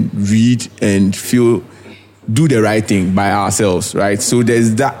and read and do the right thing by ourselves, right? So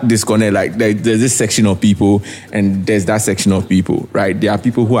there's that disconnect, like there's this section of people and there's that section of people, right? There are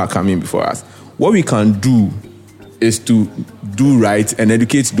people who are coming before us. What we can do is to do right and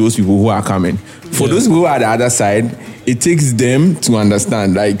educate those people who are coming. For those who are the other side, it takes them to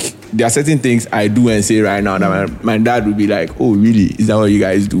understand, like, there are certain things I do and say right now that my dad would be like, oh, really? Is that what you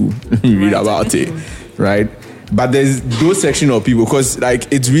guys do? Read about it, right? But there's those section of people, because like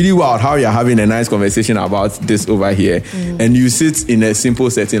it's really wild how you're having a nice conversation about this over here, and you sit in a simple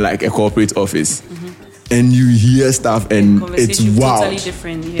setting like a corporate office, and you hear stuff, and it's wild. Totally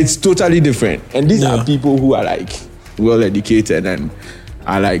different, It's totally different, and these are people who are like well educated and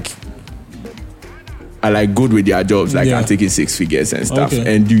are like good with their jobs, like are taking 6 figures and stuff,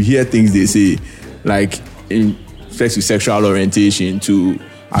 and you hear things they say, like in respect to sexual orientation, to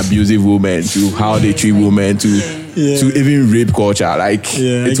abusive women, to how they treat women, to even rape culture. Like,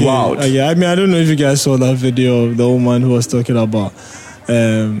 it's wild. I mean, I don't know if you guys saw that video of the woman who was talking about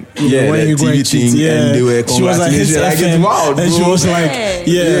when you go and cheat, and they were she was like, it's wild, and she was like,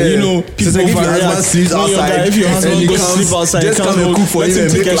 you know, people like, if your husband sleeps outside, if your husband goes to sleep outside, just come and cook for him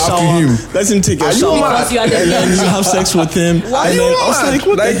and make love to him. Let him take a shower, and then you have sex with him. And then I was like,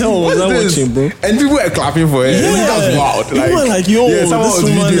 what the hell was I watching, bro? And people were clapping for it. That's wild. People were like, yo, this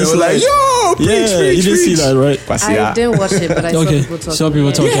woman is like, yo, preach. You didn't see that, right? I didn't watch it, but I saw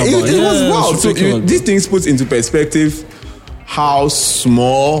people talking about it. It was wild. So these things put into perspective how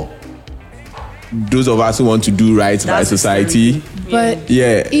small those of us who want to do right by society. But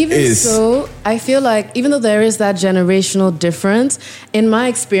even so, I feel like even though there is that generational difference, in my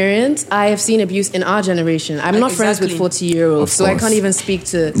experience, I have seen abuse in our generation. I'm not friends with 40-year-olds, so I can't even speak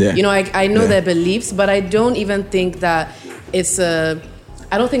to, you know, I know their beliefs, but I don't even think that it's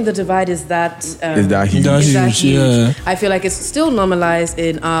I don't think the divide is that huge. Yeah. I feel like it's still normalized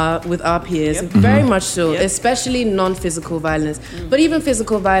with our peers, very much so, especially non-physical violence. But even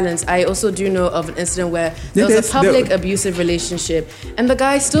physical violence, I also do know of an incident where there was a public abusive relationship, and the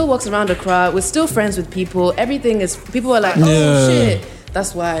guy still walks around the crowd, we're still friends with people. People are like, oh shit,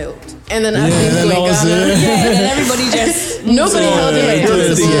 that's wild. And then as things going on, and then everybody just nobody held him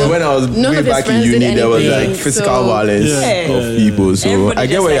accountable. When I was way back in uni, there was like physical violence of people. So everybody I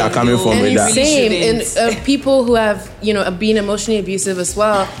get where you're coming from with that. Same in people who have, you know, been emotionally abusive as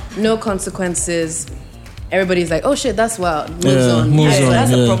well. No consequences. Everybody's like, oh shit, that's wild. Moves on.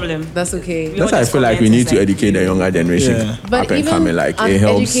 That's a problem. That's okay. That's why I feel like we need to educate the younger generation. But even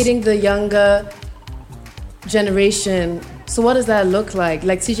educating the younger generation. So what does that look like?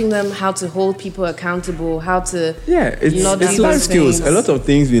 Like teaching them how to hold people accountable, how to it's life skills. A lot of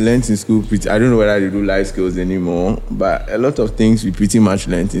things we learned in school, I don't know whether they do life skills anymore, but a lot of things we pretty much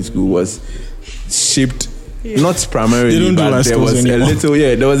learned in school was shaped not primarily, but there was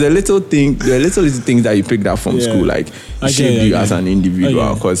a little things that you picked up from school, like shaped you as an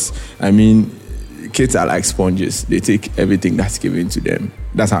individual. Because I mean, kids are like sponges. They take everything that's given to them.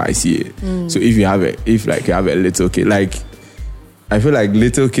 That's how I see it. So if you have a little kid, like I feel like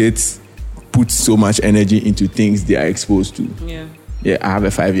little kids put so much energy into things they are exposed to. Yeah, I have a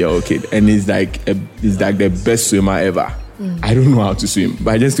 5-year-old kid, and he's like the best swimmer ever. I don't know how to swim,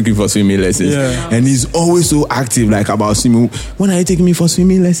 but I just took him for swimming lessons. And he's always so active, like about swimming. When are you taking me for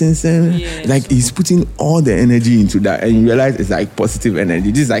swimming lessons? Like he's putting all the energy into that, and you realize it's like positive energy.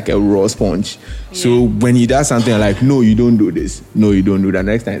 This is like a raw sponge. So when he does something like, no, you don't do this. No, you don't do that.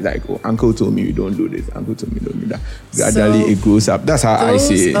 Next time it's like, oh, uncle told me you don't do this. Uncle told me you don't do that. Gradually it grows up. That's how I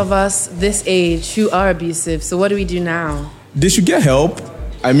see it. Those of us this age who are abusive, so what do we do now? They should get help.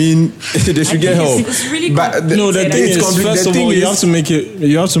 I mean, they should get help. It's really but the thing is, first of all, you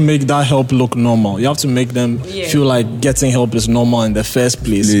have to make that help look normal. You have to make them feel like getting help is normal in the first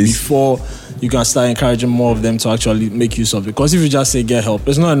place before you can start encouraging more of them to actually make use of it. Because if you just say get help,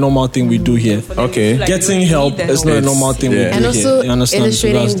 it's not a normal thing we do here. Okay. Like getting help is not a normal thing we do here. And also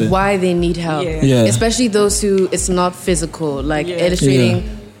illustrating so why they need help. Especially those who it's not physical. Like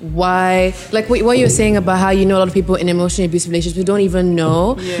illustrating why, like what you're saying about how you know a lot of people in emotionally abusive relationships who don't even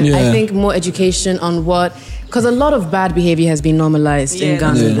know. I think more education on because a lot of bad behavior has been normalized in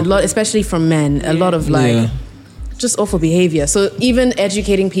Ghana, a lot, especially from men, a lot of just awful behavior. So even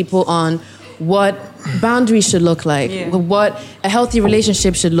educating people on what boundaries should look like, what a healthy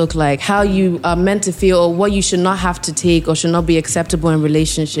relationship should look like, how you are meant to feel, or what you should not have to take or should not be acceptable in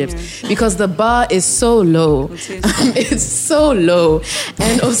relationships, because the bar is so low. It's so low,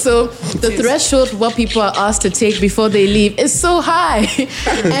 and also the threshold for what people are asked to take before they leave is so high,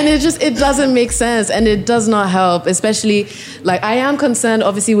 and it doesn't make sense, and it does not help. Especially, like, I am concerned,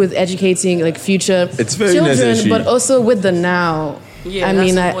 obviously, with educating like future children, necessary. But also with the now. I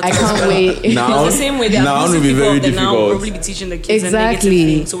mean, I can't wait. Now, it's the same way they're now will be very difficult. Now probably be teaching the kids a negative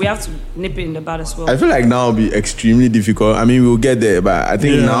thing. So we have to nip it in the bud as well. I feel like now will be extremely difficult. I mean, we'll get there, but I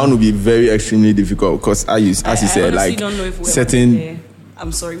think now will be very extremely difficult because, as you said, like don't know if we're certain. There.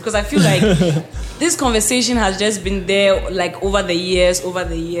 I'm sorry, because I feel like this conversation has just been there like over the years.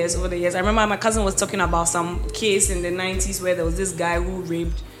 I remember my cousin was talking about some case in the 90s where there was this guy who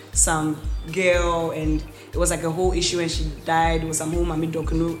raped some girl, and it was like a whole issue, and she died. It was some whole Mami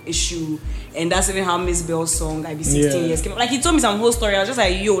Dokuno issue, and that's even how Miss Bell's song "I Be 16 Years" came. Like, he told me some whole story. I was just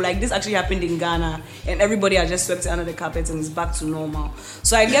like, yo, like, this actually happened in Ghana, and everybody has just swept it under the carpet, and it's back to normal.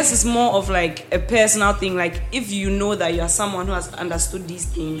 So I guess it's more of like a personal thing. Like, if you know that you are someone who has understood these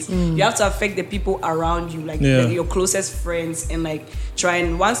things, you have to affect the people around you, like your closest friends, and like try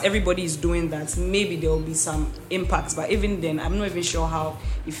and once everybody is doing that, maybe there will be some impacts. But even then, I'm not even sure how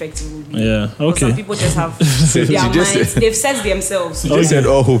effective it will be. Yeah, okay. Some people just have their minds. They've set themselves. She just said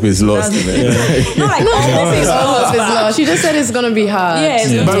all hope is lost. Not like all hope is lost. She just said it's gonna be hard.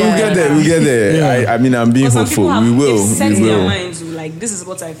 But we'll get there. We'll get there. I mean, I'm being hopeful. We will. They've set their minds to, like, this is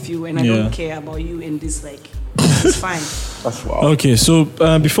what I feel, and I don't care about you in this. Like, it's fine. That's wow. Okay, so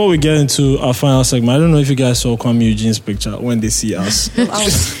before we get into our final segment, I don't know if you guys saw Kwame Eugene's picture when they see us.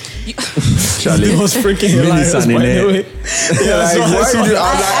 Charlie, it was freaking hilarious, by the way. Why have you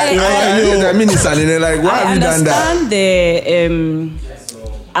done that? I understand the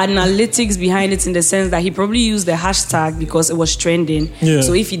analytics behind it, in the sense that he probably used the hashtag because it was trending.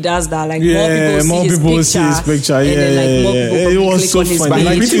 So if he does that, like, more people see his picture. And then, more people it was so funny.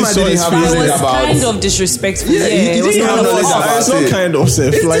 Like, it was kind of disrespectful. He didn't have knowledge about it. It's not kind of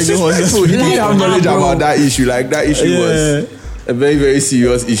safe. Like, it was. He didn't have knowledge about that issue. Like, that issue was a very, very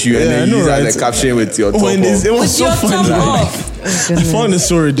serious issue, and then you use as a caption with your top off. It was so funny. I found it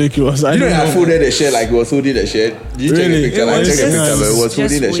so ridiculous. I folded the shirt like it was holding the shirt. Did you check the picture? Like, check the picture, but it was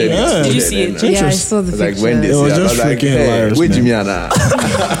holding the shirt. Did you see it? Yeah, I saw the picture. Like, when they see it, I was like, hey, wait, Jimiana.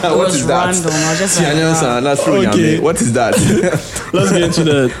 What is that? What is that? Let's get into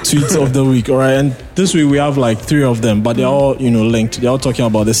the tweets of the week, all right? And this week we have like 3 of them, but they're all, linked. They're all talking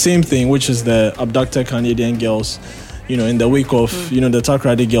about the same thing, which is the abducted Canadian girls, in the wake of, the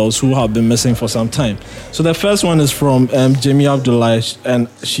Takoradi girls who have been missing for some time. So the first one is from Jamie Abdullah, and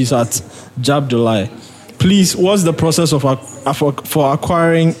she's at Jabdullah. Please, what's the process for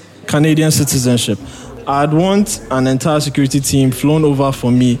acquiring Canadian citizenship? I'd want an entire security team flown over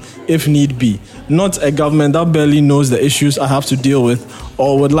for me if need be, not a government that barely knows the issues I have to deal with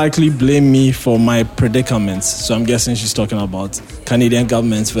or would likely blame me for my predicaments. So I'm guessing she's talking about Canadian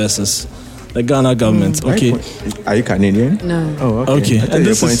governments versus The Ghana government. Okay. Are you Canadian? No. Oh, Okay. I thought you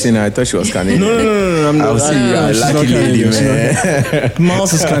were pointing. I thought she was Canadian. No. I'm I'll not. see you. She's not Lucky lady, Canadian. man.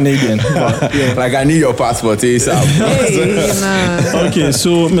 Miles is Canadian. But, yeah. Like, I need your passport ASAP. Okay,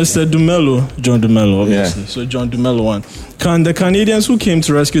 so Mr. Dumelo, John Dumelo, obviously. Yeah. So John Dumelo one. Can the Canadians who came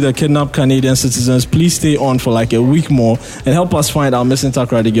to rescue the kidnapped Canadian citizens please stay on for like a week more and help us find our missing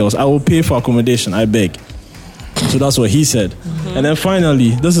Takoradi girls? I will pay for accommodation, I beg. So that's what he said. Mm-hmm. And then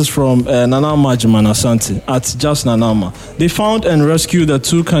finally, this is from Nanama Jimana at Just Nanama. They found and rescued the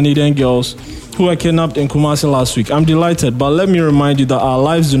 2 Canadian girls who were kidnapped in Kumasi last week. I'm delighted, but let me remind you that our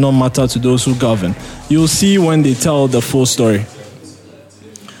lives do not matter to those who govern. You'll see when they tell the full story.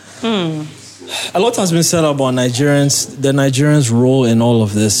 A lot has been said about the Nigerians' role in all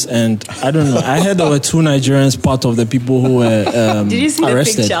of this, and I don't know. I heard there were 2 Nigerians part of the people who were Did you see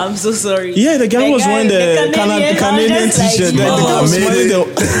arrested. the picture? I'm so sorry. Yeah, the guy was wearing the Canadian t-shirt. The guy was smiling.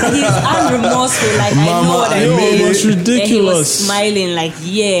 He's unremorseful. Like, I know what I mean. It was ridiculous. And he was smiling like,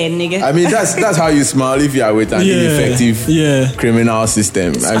 yeah, nigga. I mean, that's how you smile if you are with an ineffective criminal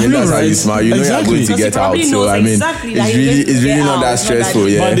system. I mean, that's how you smile. You know you're going to get out. So I mean, it's really not that stressful.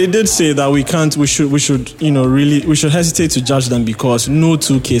 Yeah. But they did say that we should hesitate to judge them because no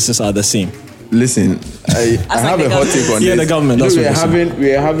 2 cases are the same. Listen, I have a hot take on this. Yeah, the government. That's we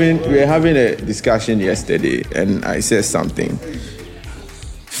were having a discussion yesterday, and I said something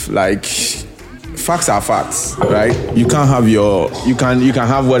like, facts are facts, right? You can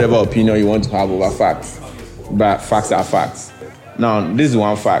have whatever opinion you want to have over facts, but facts are facts. Now, this is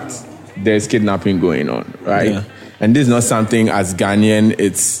one fact: there's kidnapping going on, right? Yeah. And this is not something as Ghanaian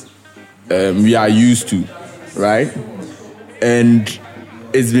we are used to, right? And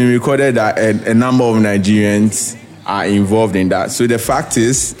it's been recorded that a number of Nigerians are involved in that. So the fact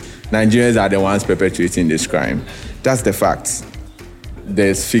is, Nigerians are the ones perpetrating this crime. That's the fact.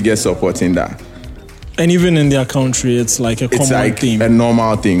 There's figures supporting that. And even in their country, it's like a common theme. A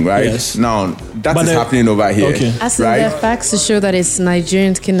normal thing, right? Yes. Now, that is happening over here. Okay. As in, there are facts to show that it's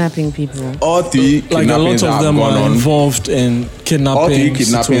Nigerians kidnapping people. All 3 kidnappings like a lot of them are involved in kidnapping. All 3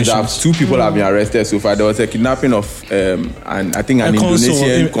 kidnappings 2 people have been arrested so far. There was a kidnapping of an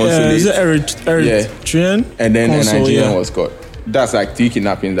Indonesian consulate. Is it Eritrean? Yeah. And then a Nigerian was caught. That's like 3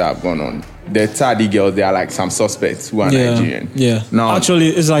 kidnappings that have gone on. The Tadi girls, they are like some suspects who are Nigerian. Yeah. Now, actually,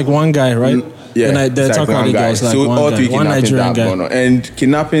 it's like one guy, right? Yeah, the like one guy. Girls, like so all 3 one kidnappings Nigerian that have gone on. And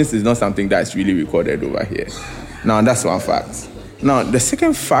kidnappings is not something that's really recorded over here. Now, that's one fact. Now, the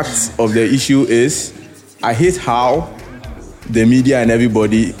second fact of the issue is, I hate how the media and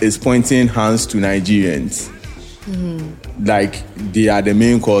everybody is pointing hands to Nigerians. Mm-hmm. Like they are the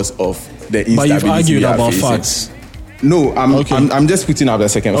main cause of the instability. But you've argued we are about facing. facts. No, I'm just putting out the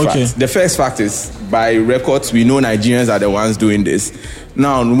second fact. The first fact is, by records, we know Nigerians are the ones doing this.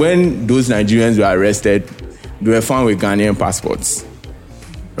 Now, when those Nigerians were arrested, they were found with Ghanaian passports,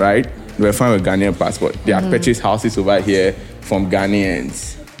 right? They were found with Ghanaian passports. They have purchased houses over here from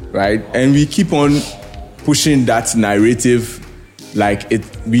Ghanaians, right? And we keep on pushing that narrative like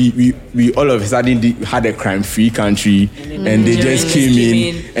we all of a sudden had a crime-free country and they just came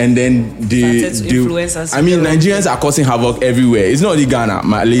in and then they I mean, Nigerians are causing havoc everywhere. It's not only Ghana,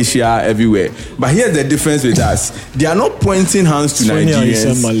 Malaysia, everywhere. But here's the difference with us. They are not pointing hands to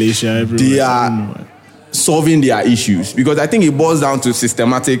Nigerians. Malaysia everywhere. They are solving their issues, because I think it boils down to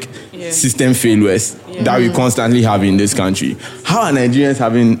systematic system failures that we constantly have in this country. How are Nigerians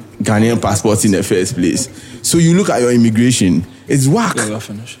having Ghanaian passports in the first place? So you look at your immigration, it's whack.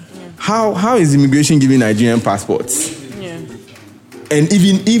 How is immigration giving Nigerian passports? And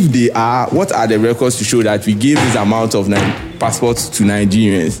even if they are, what are the records to show that we gave this amount of passports to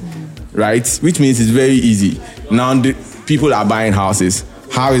Nigerians, right? Which means it's very easy. Now the people are buying houses.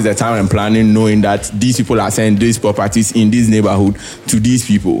 How is the town and planning knowing that these people are selling these properties in this neighborhood to these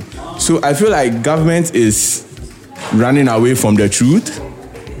people? So I feel like government is running away from the truth.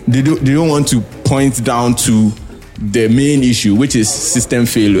 They don't want to point down to the main issue, which is system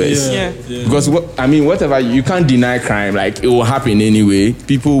failures. Because whatever, you can't deny crime. Like, it will happen anyway.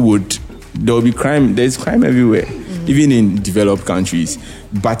 There will be crime. There's crime everywhere, even in developed countries.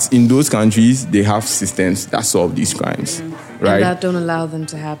 But in those countries, they have systems that solve these crimes. Right? And that don't allow them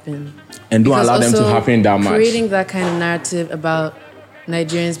to happen. And don't allow them to happen that much. Creating that kind of narrative about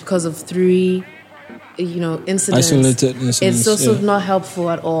Nigerians because of 3, incidents. Isolated incidents. It's also not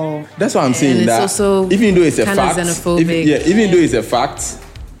helpful at all. That's what I'm saying. And that it's also even though it's a kind fact, of xenophobic. Even though it's a fact,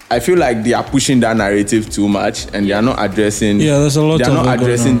 I feel like they are pushing that narrative too much, and they are not addressing. There's a lot. They are not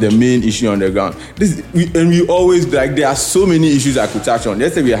addressing the main issue on the ground. We always there are so many issues I could touch on.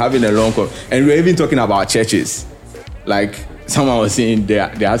 Yesterday we are having a long call, and we're even talking about churches. Like, someone was saying there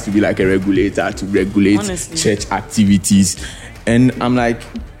has to be like a regulator to regulate church activities. And I'm like,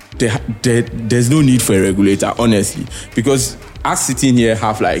 there's no need for a regulator, honestly. Because us sitting here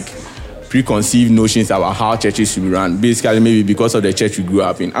have like preconceived notions about how churches should be run. Basically, maybe because of the church we grew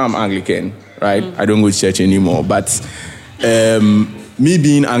up in. I'm Anglican, right? I don't go to church anymore. But me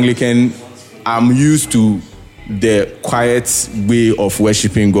being Anglican, I'm used to the quiet way of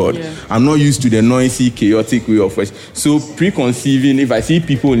worshiping God. Yeah. I'm not used to the noisy, chaotic way of worship. So preconceiving, if I see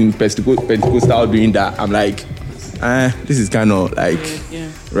people in Pentecostal doing that, I'm like, this is kind of like,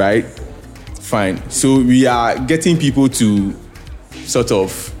 right? Fine. So we are getting people to sort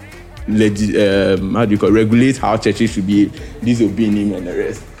of regulate how churches should be, disobeying him and the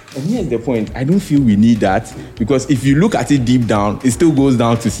rest. And here's the point. I don't feel we need that, because if you look at it deep down, it still goes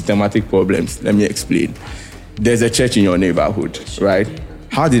down to systematic problems. Let me explain. There's a church in your neighborhood, right?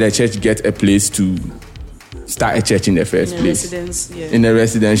 How did a church get a place to start a church in the first place? In a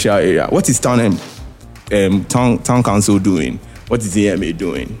residential area. What is town council doing? What is AMA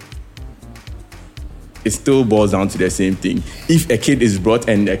doing? It still boils down to the same thing. If a kid is brought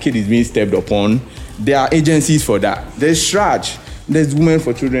and a kid is being stepped upon, there are agencies for that. There's SHRAJ. There's Women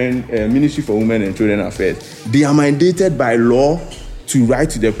for Children, Ministry for Women and Children Affairs. They are mandated by law to write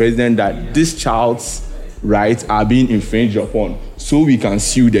to the president that this child's rights are being infringed upon, so we can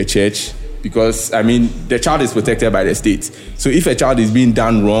sue the church, because, the child is protected by the state. So if a child is being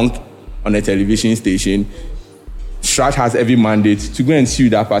done wrong on a television station, SHRAJ has every mandate to go and sue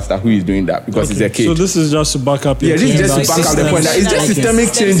that pastor who is doing that, because it's a kid. So this is just to back up your this is just to back up the point that it's just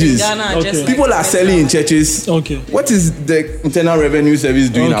systemic changes. People are selling in churches. What is the Internal Revenue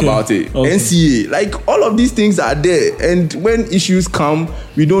Service doing about it? NCA. Like, all of these things are there. And when issues come,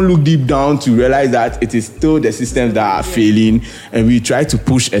 we don't look deep down to realize that it is still the systems that are failing, and we try to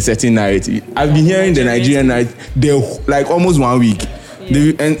push a certain narrative. I've been hearing the Nigerian narrative like almost 1 week.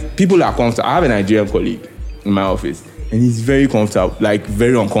 And people are comfortable. I have a Nigerian colleague in my office, and he's very comfortable, like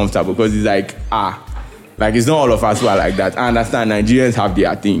very uncomfortable, because he's like, like it's not all of us who are like that. I understand Nigerians have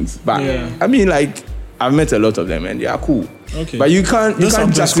their things, but I've met a lot of them and they are cool. But you can't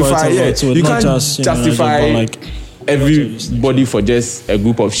justify everybody for just a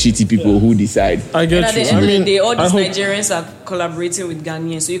group of shitty people who decide. I get at the end of the day, all these Nigerians are collaborating with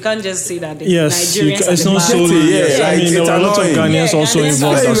Ghanaians, so you can't just say that the Nigerians it's not solely. It's a lot of Ghanaians also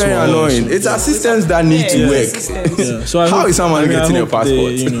involved as well. It's very annoying. It's our systems that need to work. So how is someone getting a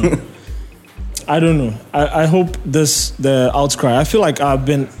passport? I don't know. I hope the outcry. I feel like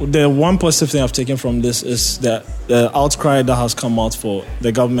the one positive thing I've taken from this is that the outcry that has come out for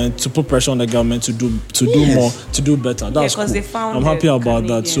the government to put pressure on the government to do more, to do better. That's cool. I'm happy about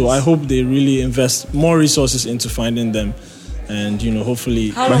that. So I hope they really invest more resources into finding them. And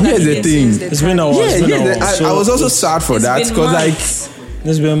hopefully. But here's the thing. It's been a while. I was also sad for that, because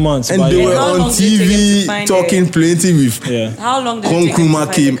it's been months. And they were on TV talking plenty with How long did it take to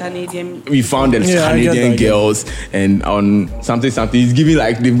find the Canadian? We found the Canadian girls, and on something. He's giving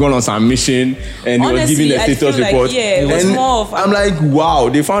they've gone on some mission, and he was giving the status report. It was more of. I'm like, wow,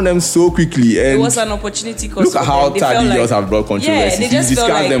 they found them so quickly. And it was an opportunity. Look at how tired girls have brought controversies. We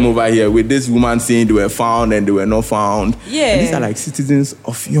discussed them over here with this woman saying they were found and they were not found. Yeah. And these are like citizens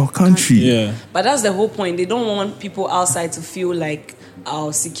of your country. Yeah. But that's the whole point. They don't want people outside to feel like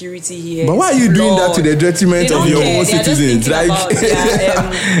our security here. But why are you doing that to the detriment of your own citizens?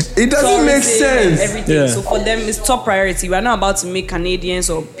 It doesn't make sense. Everything. So for them, it's top priority. We are not about to make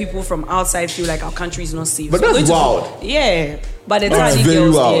Canadians or people from outside feel like our country is not safe. But that's wild. But the tiny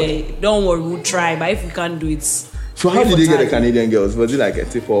girls, don't worry, we'll try. But if we can't do it. So how did they get the Canadian girls? Was it like a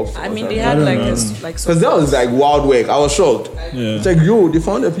tip-off? They had because that was like wild work. I was shocked. Yeah. It's like, they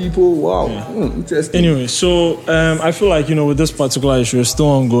found the people. Wow. Interesting. Anyway, so I feel like, with this particular issue, it's still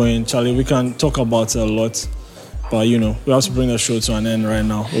ongoing. Charlie, we can talk about it a lot. But, we have to bring the show to an end right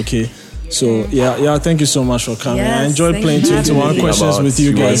now. Okay. So, thank you so much for coming. I enjoyed playing 21 questions with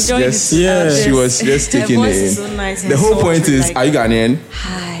you guys. She was just taking it in. So nice. The whole point is, are you Ghanaian?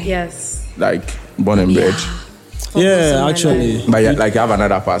 Hi. Yes. Like, born and bred? Yeah, actually. But you have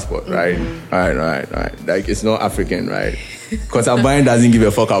another passport, right? Right. Like, it's not African, right? Because Abayan doesn't give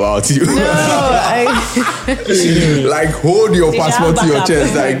a fuck about you. No, like, hold your passport to your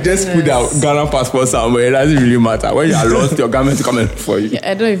chest. Like, just put that Ghana passport somewhere. It doesn't really matter. When you are lost, your government to come and look for you.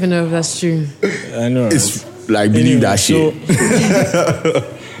 I don't even know if that's true. I know. It's like, believe that shit.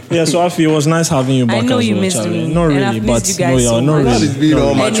 So Afi, it was nice having you back. I know you missed me. Not really, but not really. He's being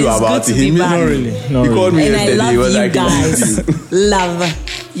all mature about it. Not really. He called me yesterday. He was like, guys. Love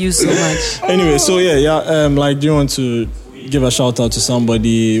you so much. Anyway, so do you want to give a shout out to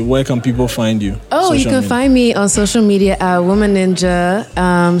somebody, where can people find you? Oh, you can find me on social media at Woman Ninja.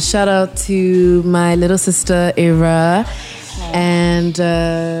 Shout out to my little sister, Ira. And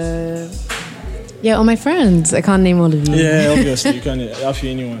all my friends. I can't name all of you. Yeah, obviously. You can't ask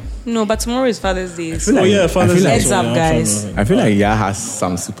anyone. No, but tomorrow is Father's Day. Father's Day. Heads up, guys. I feel like Yaa has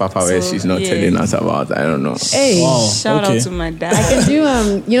some superpowers she's not telling us about. I don't know. Hey, shout out to my dad. I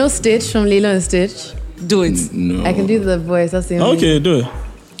can do, Stitch from Lilo and Stitch? Do it. No. I can do the voice. That's the only. Okay, do it.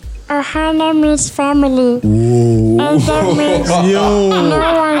 Her name is family. Whoa. And that means no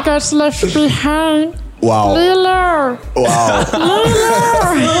one gets left behind. Wow. Lilo. Wow. That's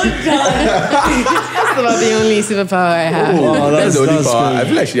about the only superpower I have. Wow, that's the only power. Crazy. I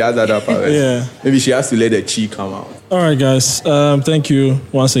feel like she has other powers. Yeah. Maybe she has to let the chi come out. All right, guys. Thank you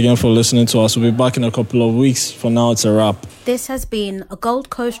once again for listening to us. We'll be back in a couple of weeks. For now, it's a wrap. This has been a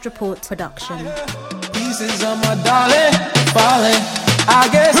Gold Coast Report production. Pieces of my darling falling. I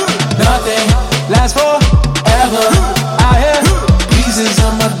guess nothing lasts forever. I hear pieces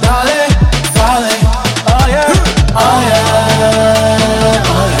of my darling falling. Oh yeah, oh yeah,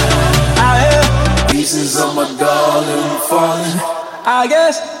 oh yeah. I hear pieces of my darling falling. I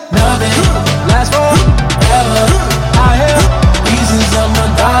guess nothing lasts forever.